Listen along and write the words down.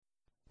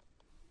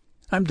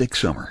I'm Dick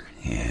Summer,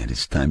 and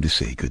it's time to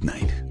say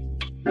goodnight.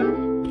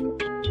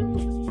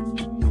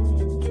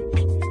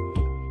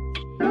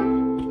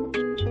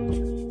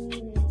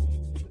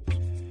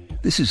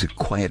 This is a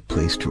quiet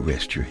place to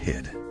rest your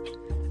head,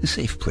 a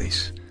safe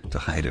place to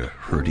hide a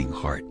hurting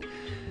heart,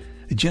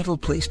 a gentle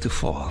place to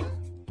fall.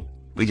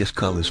 We just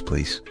call this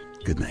place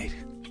goodnight.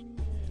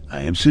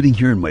 I am sitting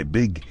here in my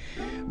big,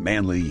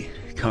 manly,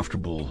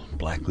 comfortable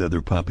black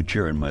leather papa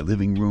chair in my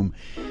living room,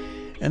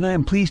 and I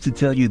am pleased to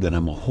tell you that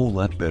I'm a whole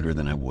lot better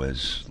than I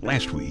was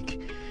last week,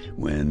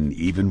 when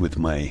even with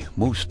my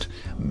most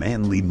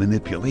manly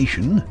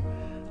manipulation,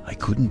 I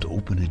couldn't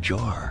open a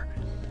jar.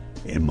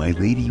 And my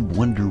lady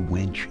Wonder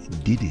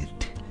Wench did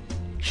it.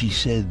 She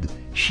said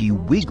she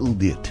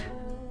wiggled it.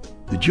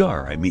 The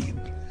jar, I mean.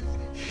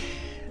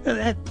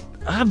 That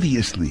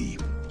obviously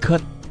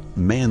cut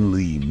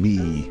manly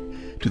me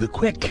to the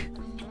quick.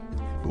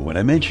 But when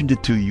I mentioned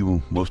it to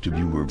you, most of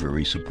you were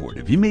very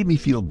supportive. You made me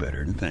feel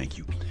better, and thank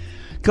you.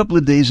 A couple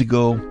of days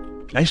ago,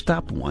 I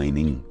stopped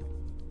whining,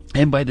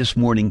 and by this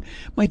morning,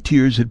 my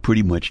tears had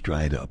pretty much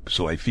dried up,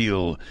 so I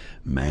feel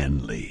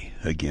manly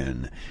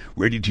again,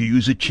 ready to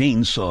use a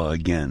chainsaw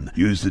again,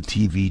 use the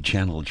TV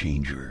channel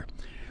changer,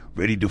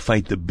 ready to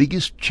fight the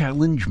biggest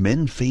challenge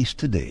men face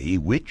today,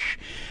 which,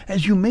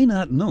 as you may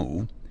not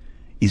know,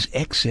 is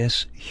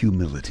excess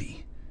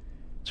humility.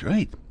 That's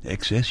right,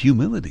 excess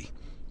humility.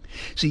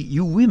 See,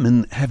 you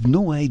women have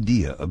no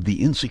idea of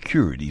the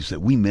insecurities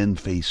that we men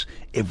face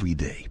every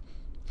day.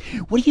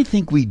 What do you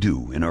think we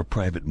do in our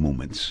private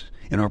moments,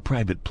 in our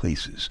private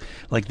places,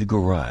 like the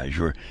garage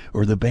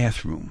or the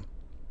bathroom?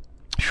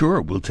 Sure,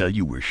 we'll tell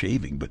you we're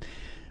shaving, but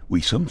we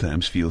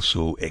sometimes feel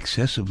so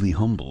excessively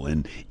humble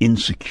and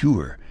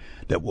insecure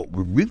that what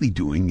we're really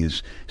doing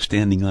is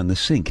standing on the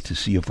sink to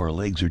see if our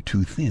legs are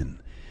too thin,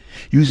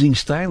 using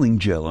styling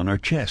gel on our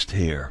chest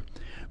hair,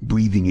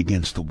 breathing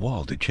against the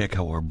wall to check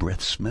how our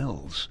breath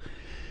smells.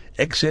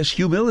 Excess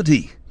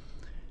humility.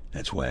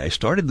 That's why I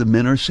started the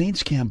Men Are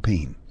Saints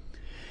campaign.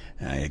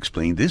 I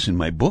explained this in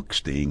my book,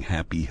 Staying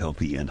Happy,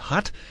 Healthy, and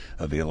Hot,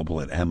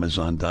 available at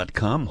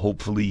Amazon.com.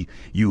 Hopefully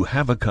you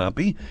have a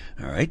copy.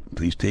 All right,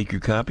 please take your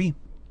copy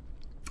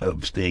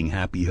of Staying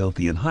Happy,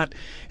 Healthy, and Hot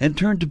and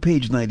turn to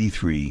page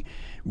 93.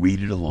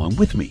 Read it along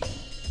with me.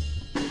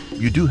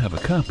 You do have a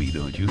copy,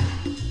 don't you?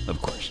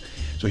 Of course.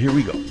 So here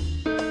we go.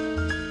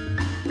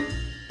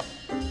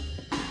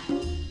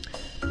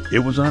 It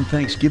was on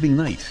Thanksgiving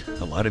night,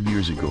 a lot of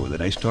years ago,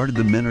 that I started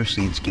the Men Are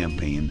Saints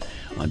campaign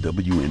on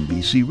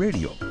WNBC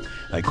Radio.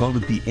 I called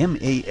it the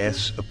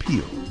MAS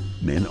Appeal,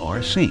 Men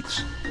Are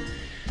Saints.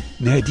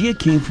 And the idea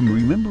came from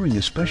remembering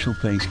a special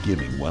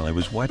Thanksgiving while I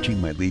was watching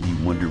my lady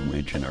Wonder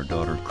Wench and our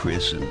daughter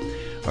Chris and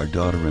our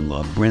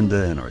daughter-in-law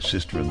Brenda and our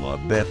sister-in-law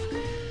Beth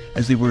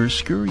as they were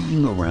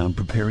scurrying around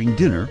preparing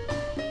dinner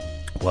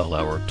while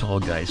our tall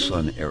guy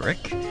son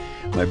Eric,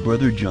 my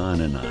brother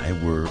John, and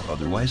I were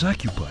otherwise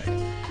occupied.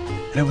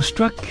 And I was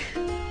struck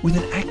with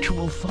an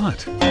actual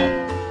thought.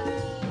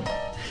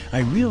 I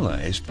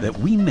realized that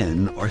we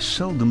men are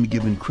seldom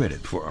given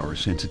credit for our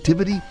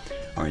sensitivity,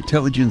 our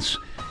intelligence,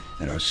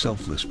 and our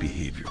selfless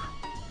behavior.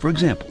 For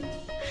example,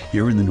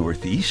 here in the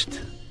Northeast,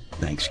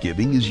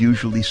 Thanksgiving is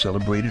usually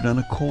celebrated on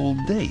a cold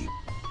day.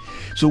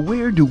 So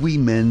where do we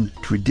men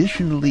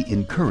traditionally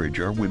encourage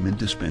our women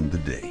to spend the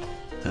day?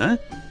 Huh?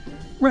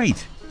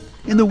 Right,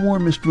 in the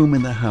warmest room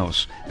in the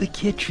house, the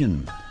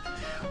kitchen.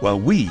 While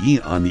we,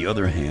 on the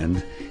other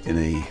hand, in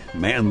a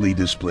manly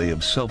display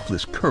of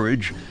selfless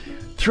courage,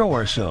 throw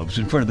ourselves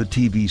in front of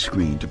the TV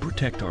screen to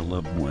protect our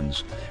loved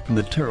ones from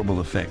the terrible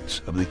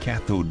effects of the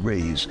cathode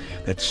rays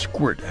that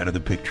squirt out of the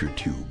picture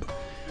tube.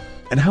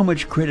 And how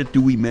much credit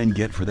do we men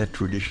get for that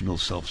traditional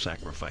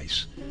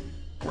self-sacrifice?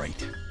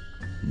 Right,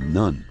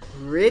 none.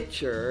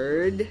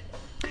 Richard.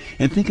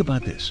 And think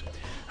about this.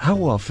 How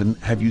often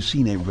have you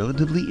seen a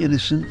relatively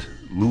innocent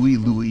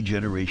Louie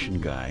generation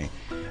guy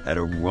at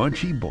a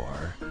raunchy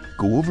bar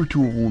go over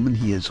to a woman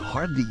he has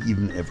hardly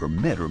even ever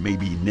met, or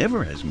maybe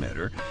never has met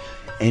her,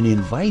 and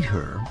invite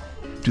her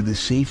to the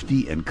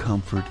safety and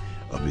comfort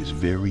of his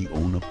very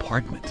own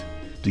apartment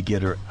to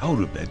get her out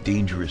of that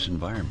dangerous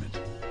environment?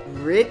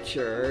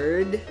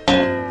 Richard.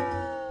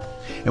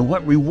 And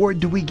what reward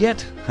do we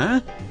get,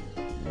 huh?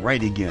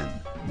 Right again,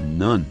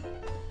 none.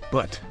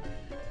 But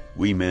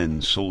we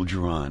men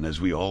soldier on as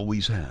we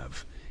always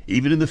have,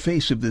 even in the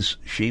face of this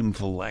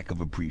shameful lack of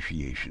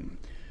appreciation.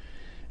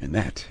 And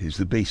that is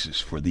the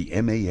basis for the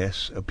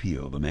MAS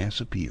Appeal, the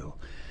Mass Appeal.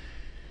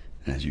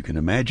 As you can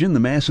imagine, the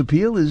Mass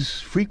Appeal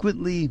is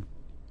frequently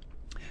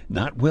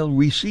not well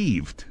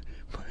received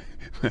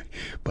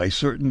by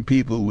certain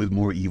people with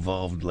more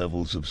evolved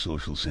levels of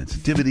social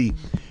sensitivity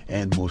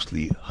and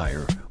mostly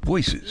higher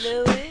voices.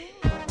 Louie,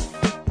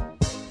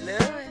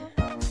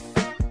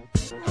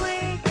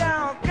 we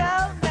gon'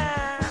 go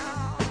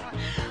now.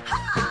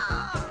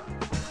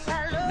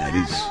 That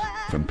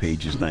is from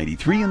pages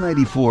 93 and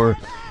 94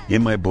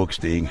 in my book,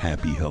 Staying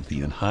Happy,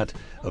 Healthy, and Hot,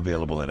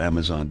 available at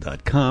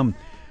Amazon.com.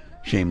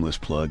 Shameless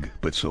plug,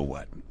 but so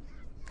what?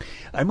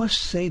 I must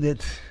say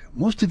that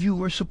most of you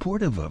were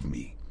supportive of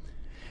me,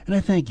 and I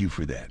thank you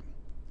for that.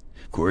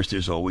 Of course,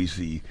 there's always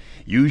the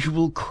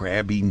usual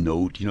crabby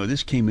note. You know,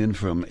 this came in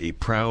from a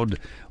proud,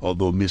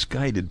 although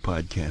misguided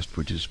podcast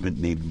participant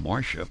named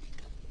Marcia.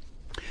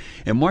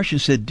 And Marcia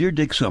said, "Dear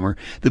Dick Summer,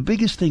 the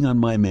biggest thing on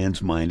my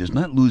man's mind is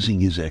not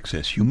losing his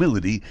excess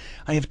humility.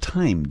 I have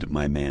timed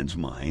my man's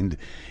mind,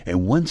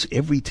 and once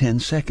every 10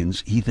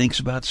 seconds he thinks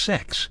about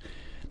sex.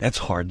 That's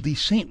hardly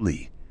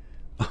saintly."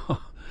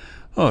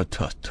 Oh,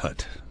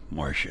 tut,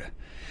 Marcia.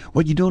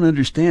 What you don't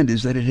understand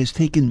is that it has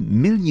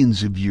taken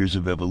millions of years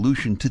of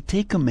evolution to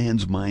take a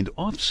man's mind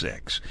off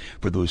sex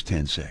for those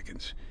 10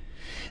 seconds.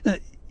 Now,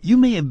 you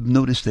may have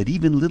noticed that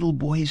even little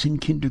boys in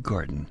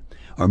kindergarten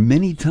are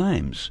many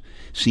times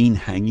seen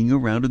hanging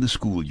around in the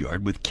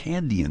schoolyard with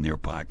candy in their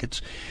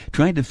pockets,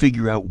 trying to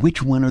figure out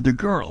which one are the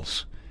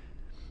girls.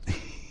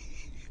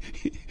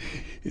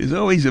 It's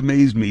always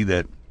amazed me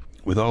that,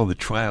 with all the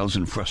trials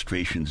and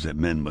frustrations that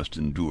men must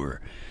endure,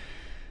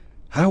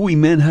 how we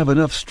men have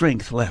enough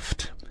strength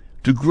left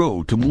to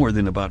grow to more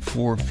than about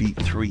 4 feet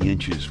 3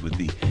 inches with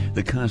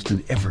the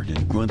constant effort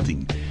and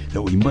grunting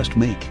that we must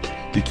make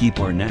to keep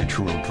our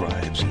natural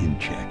drives in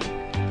check.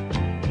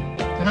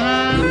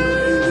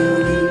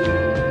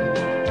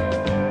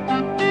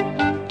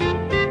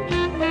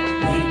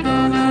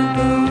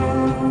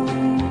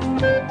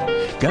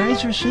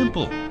 Guys are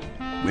simple.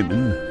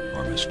 Women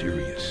are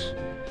mysterious.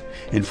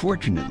 And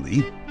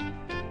fortunately,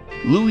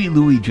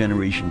 Louie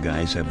generation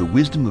guys have the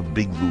wisdom of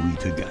Big Louie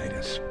to guide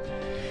us.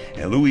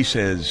 And Louie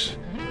says,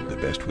 the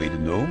best way to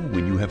know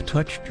when you have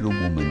touched your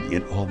woman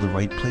in all the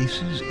right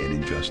places and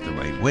in just the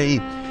right way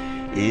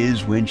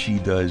is when she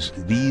does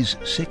these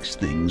 6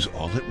 things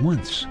all at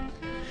once.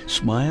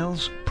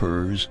 Smiles,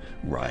 purrs,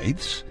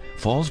 writhes,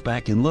 falls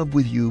back in love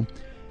with you,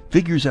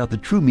 figures out the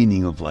true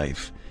meaning of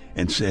life,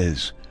 and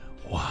says,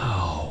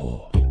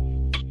 "Wow."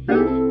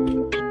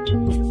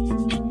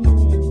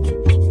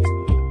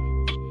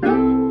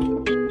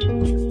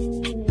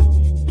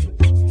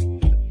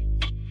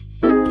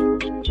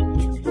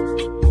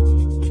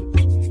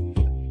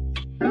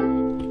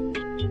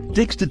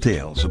 Dick's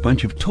Details, a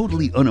bunch of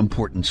totally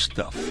unimportant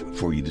stuff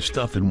for you to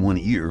stuff in one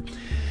ear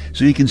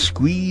so you can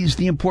squeeze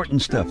the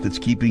important stuff that's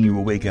keeping you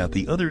awake out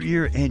the other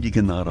ear and you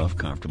can nod off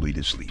comfortably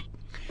to sleep.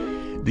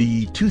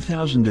 The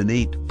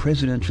 2008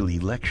 presidential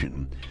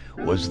election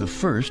was the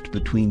first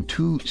between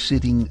 2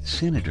 sitting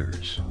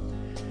senators.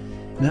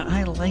 Now,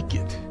 I like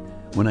it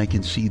when I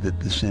can see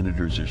that the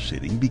senators are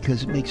sitting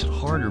because it makes it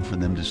harder for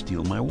them to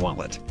steal my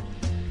wallet.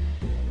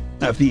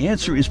 Now, if the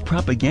answer is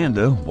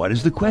propaganda, what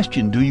is the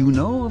question? Do you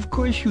know? Of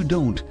course you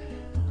don't.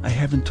 I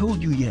haven't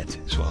told you yet,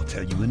 so I'll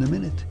tell you in a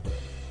minute.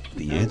 If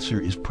the answer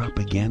is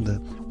propaganda,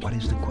 what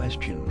is the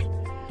question?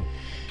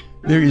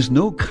 There is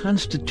no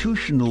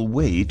constitutional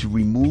way to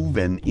remove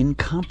an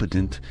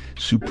incompetent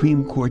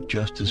Supreme Court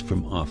justice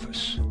from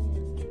office.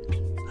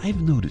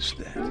 I've noticed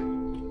that.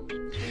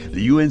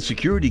 The UN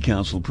Security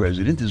Council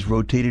president is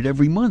rotated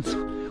every month,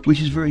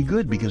 which is very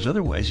good because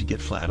otherwise you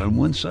get flat on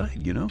one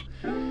side, you know?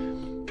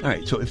 All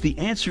right, so if the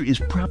answer is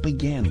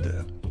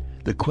propaganda,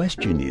 the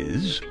question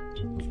is,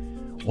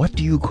 what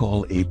do you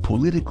call a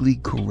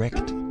politically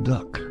correct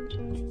duck?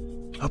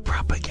 A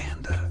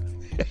propaganda.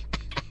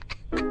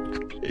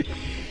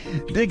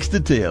 Dick's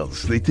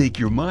Details. They take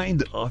your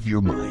mind off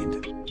your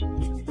mind.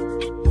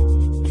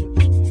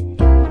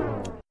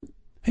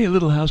 Hey, a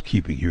little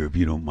housekeeping here, if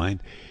you don't mind.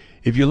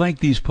 If you like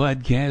these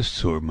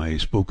podcasts or my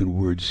spoken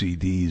word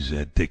CDs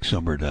at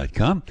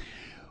dicksummer.com,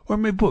 or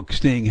my book,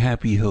 Staying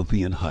Happy,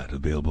 Healthy, and Hot,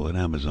 available at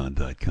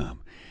Amazon.com.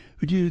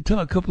 Would you tell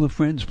a couple of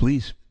friends,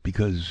 please?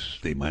 Because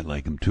they might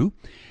like them too.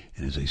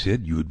 And as I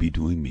said, you would be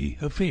doing me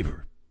a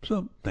favor.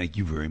 So, thank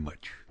you very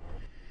much.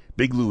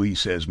 Big Louie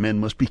says men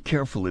must be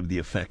careful of the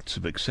effects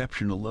of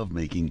exceptional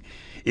lovemaking.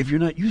 If you're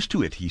not used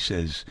to it, he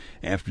says,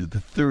 after the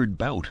 3rd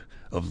bout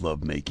of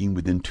lovemaking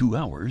within 2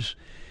 hours,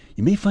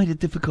 you may find it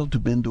difficult to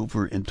bend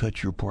over and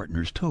touch your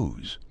partner's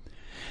toes.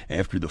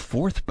 After the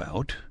 4th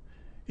bout,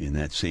 in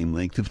that same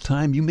length of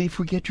time, you may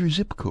forget your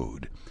zip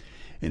code.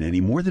 And any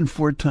more than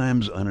 4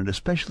 times on an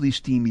especially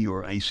steamy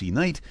or icy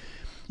night,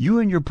 you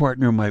and your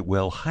partner might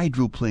well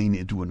hydroplane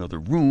into another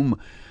room,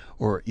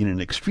 or in an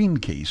extreme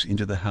case,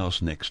 into the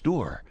house next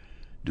door.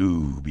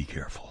 Do be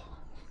careful.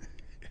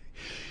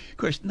 Of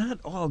course, not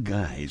all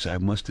guys, I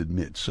must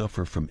admit,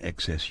 suffer from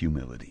excess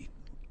humility.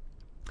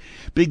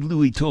 Big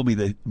Louie told me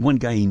that one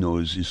guy he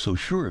knows is so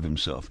sure of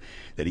himself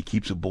that he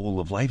keeps a bowl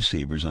of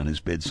lifesavers on his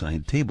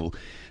bedside table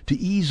to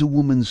ease a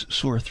woman's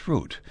sore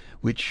throat,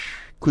 which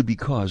could be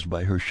caused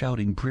by her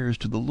shouting prayers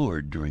to the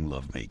Lord during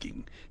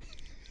lovemaking.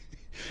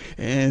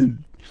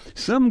 And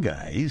some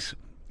guys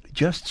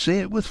just say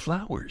it with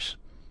flowers,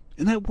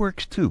 and that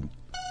works too.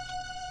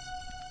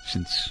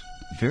 Since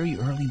very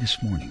early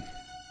this morning,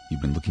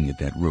 you've been looking at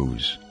that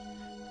rose,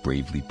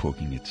 bravely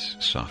poking its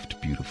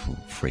soft, beautiful,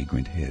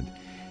 fragrant head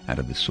out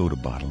of the soda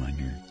bottle on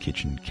your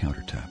kitchen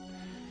countertop.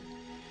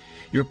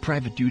 You're a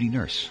private duty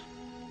nurse,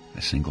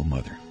 a single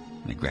mother,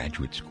 and a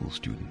graduate school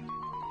student.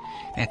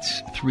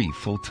 That's 3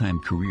 full-time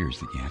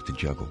careers that you have to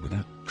juggle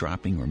without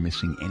dropping or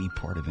missing any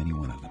part of any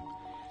one of them.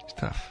 It's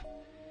tough.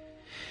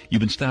 You've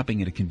been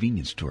stopping at a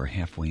convenience store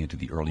halfway into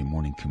the early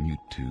morning commute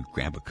to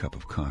grab a cup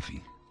of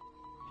coffee.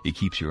 It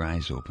keeps your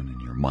eyes open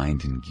and your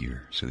mind in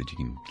gear so that you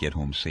can get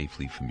home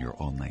safely from your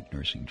all-night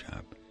nursing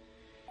job.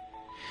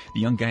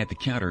 The young guy at the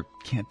counter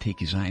can't take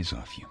his eyes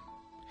off you.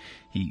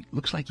 He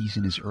looks like he's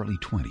in his early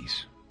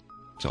 20s.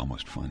 It's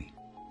almost funny,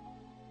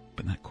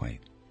 but not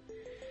quite.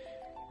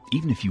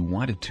 Even if you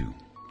wanted to,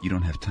 you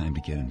don't have time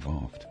to get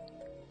involved.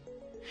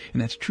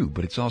 And that's true,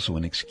 but it's also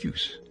an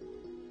excuse.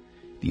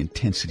 The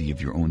intensity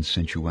of your own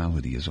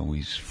sensuality has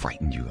always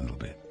frightened you a little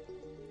bit.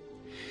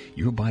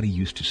 Your body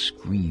used to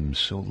scream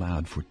so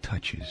loud for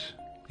touches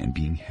and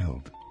being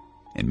held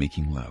and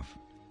making love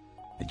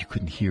that you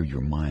couldn't hear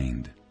your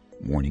mind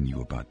warning you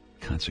about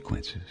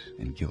consequences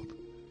and guilt.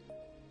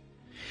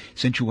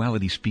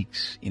 Sensuality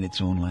speaks in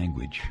its own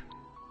language.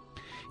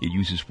 It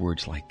uses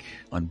words like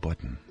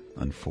unbutton,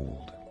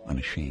 unfold,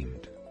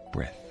 unashamed,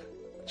 breath,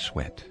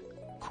 sweat,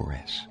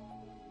 caress,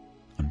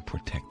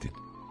 unprotected.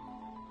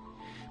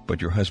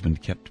 But your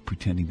husband kept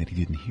pretending that he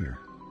didn't hear.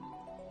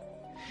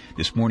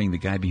 This morning, the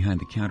guy behind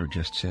the counter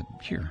just said,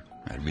 "Here,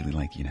 I'd really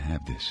like you to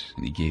have this."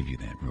 And he gave you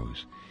that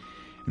rose.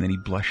 And then he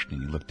blushed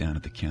and he looked down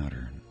at the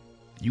counter. And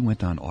you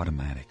went on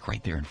automatic,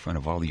 right there in front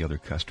of all the other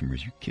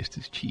customers. You kissed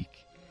his cheek.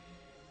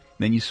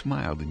 Then you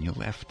smiled and you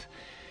left.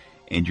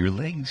 And your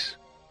legs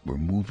were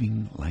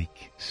moving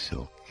like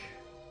silk.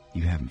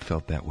 You haven't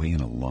felt that way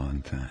in a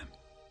long time.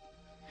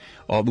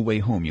 All the way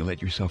home, you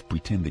let yourself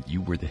pretend that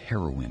you were the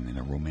heroine in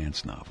a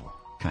romance novel,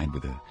 kind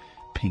with a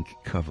pink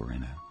cover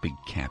and a big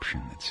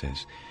caption that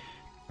says,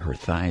 "Her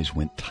thighs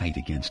went tight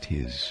against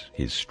his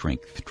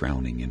strength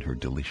drowning in her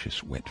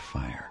delicious wet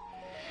fire.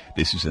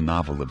 This is a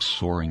novel of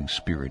soaring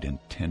spirit and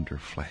tender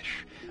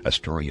flesh, a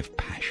story of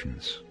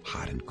passions,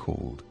 hot and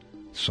cold,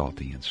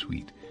 salty and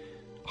sweet,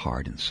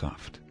 hard and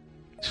soft,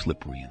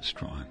 slippery and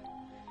strong."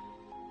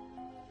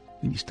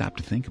 Then you stopped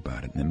to think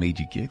about it, and it made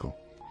you giggle.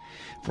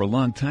 For a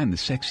long time, the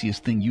sexiest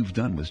thing you've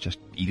done was just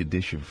eat a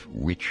dish of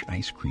rich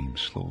ice cream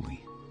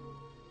slowly.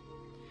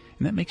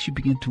 And that makes you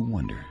begin to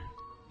wonder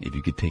if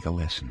you could take a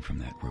lesson from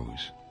that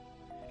rose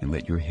and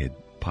let your head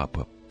pop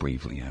up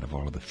bravely out of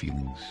all of the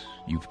feelings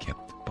you've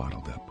kept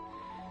bottled up.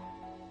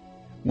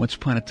 Once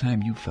upon a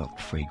time, you felt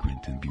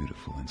fragrant and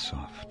beautiful and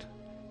soft.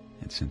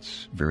 And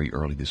since very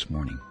early this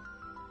morning,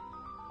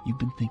 you've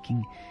been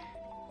thinking,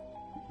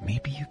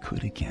 maybe you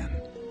could again.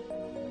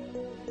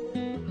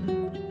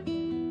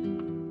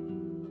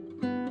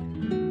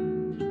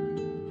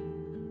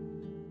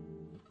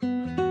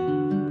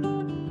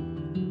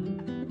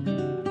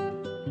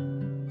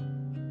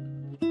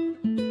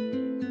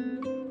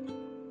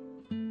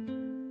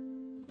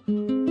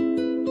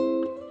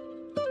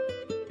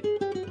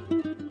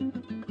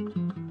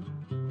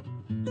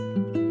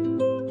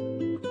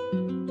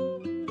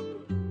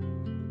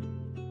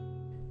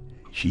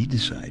 She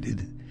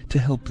decided to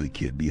help the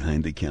kid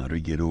behind the counter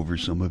get over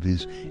some of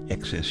his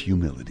excess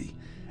humility,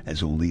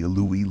 as only a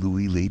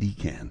Louie lady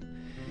can.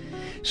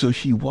 So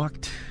she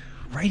walked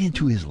right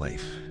into his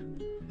life,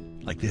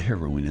 like the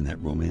heroine in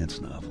that romance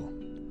novel.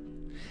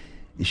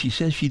 And she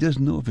says she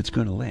doesn't know if it's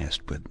going to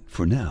last, but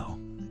for now,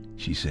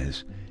 she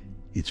says,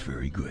 it's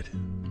very good.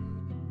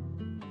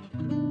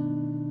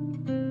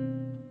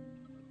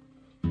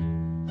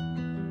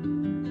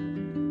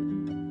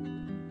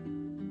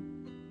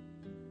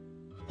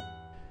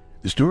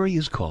 The story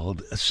is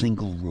called A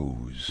Single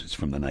Rose. It's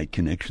from the Night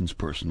Connections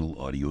personal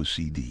audio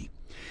CD.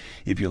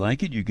 If you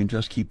like it, you can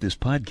just keep this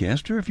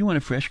podcast, or if you want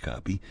a fresh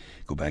copy,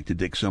 go back to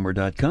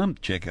dicksummer.com,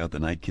 check out the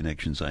Night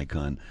Connections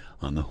icon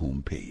on the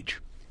home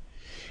page.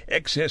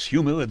 Excess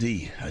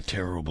humility, a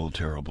terrible,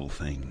 terrible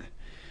thing.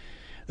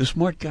 The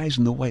smart guys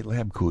in the white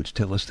lab coats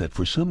tell us that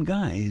for some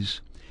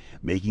guys,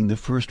 making the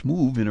first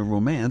move in a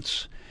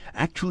romance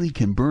actually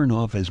can burn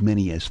off as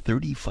many as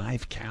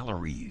 35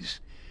 calories.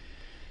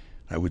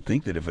 I would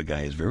think that if a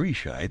guy is very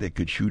shy, that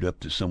could shoot up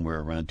to somewhere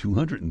around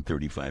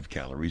 235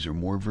 calories or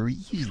more very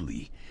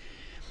easily.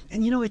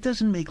 And you know, it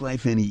doesn't make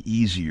life any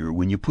easier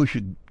when you push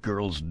a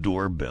girl's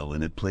doorbell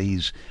and it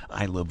plays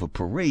I Love a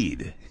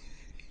Parade.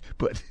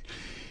 But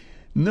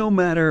no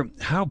matter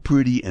how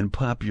pretty and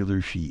popular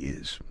she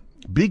is,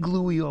 Big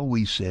Louie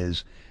always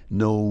says,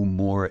 no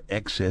more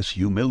excess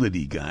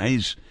humility,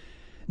 guys.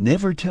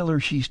 Never tell her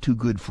she's too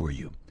good for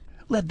you.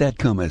 Let that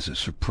come as a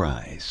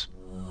surprise.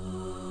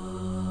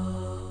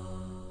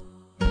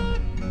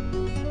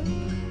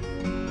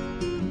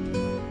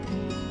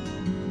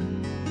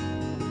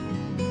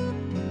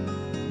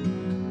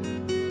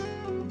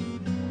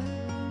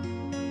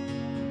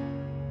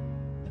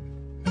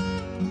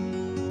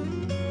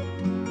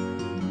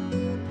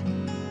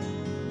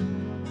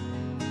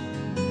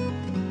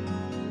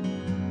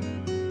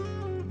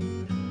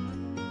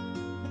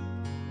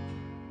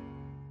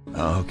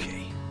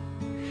 Okay,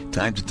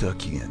 time to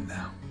tuck you in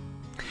now.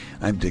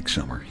 I'm Dick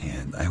Summer,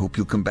 and I hope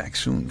you'll come back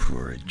soon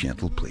for a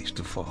gentle place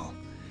to fall.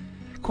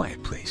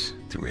 Quiet place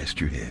to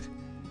rest your head.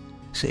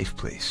 Safe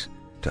place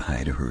to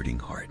hide a hurting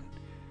heart.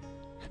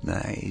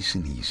 Nice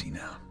and easy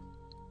now.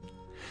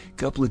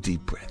 Couple of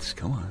deep breaths,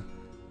 come on.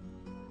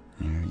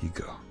 There you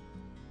go.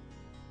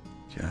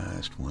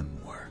 Just one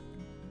more.